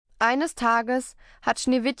Eines Tages hat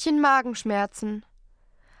Schneewittchen Magenschmerzen.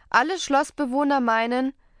 Alle Schlossbewohner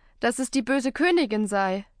meinen, dass es die böse Königin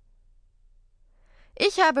sei.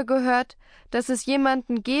 Ich habe gehört, dass es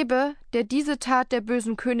jemanden gebe, der diese Tat der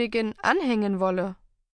bösen Königin anhängen wolle.